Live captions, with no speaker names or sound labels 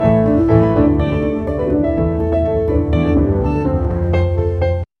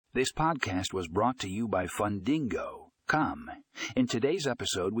This podcast was brought to you by Fundingo. In today's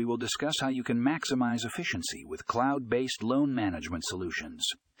episode, we will discuss how you can maximize efficiency with cloud-based loan management solutions.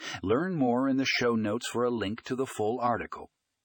 Learn more in the show notes for a link to the full article.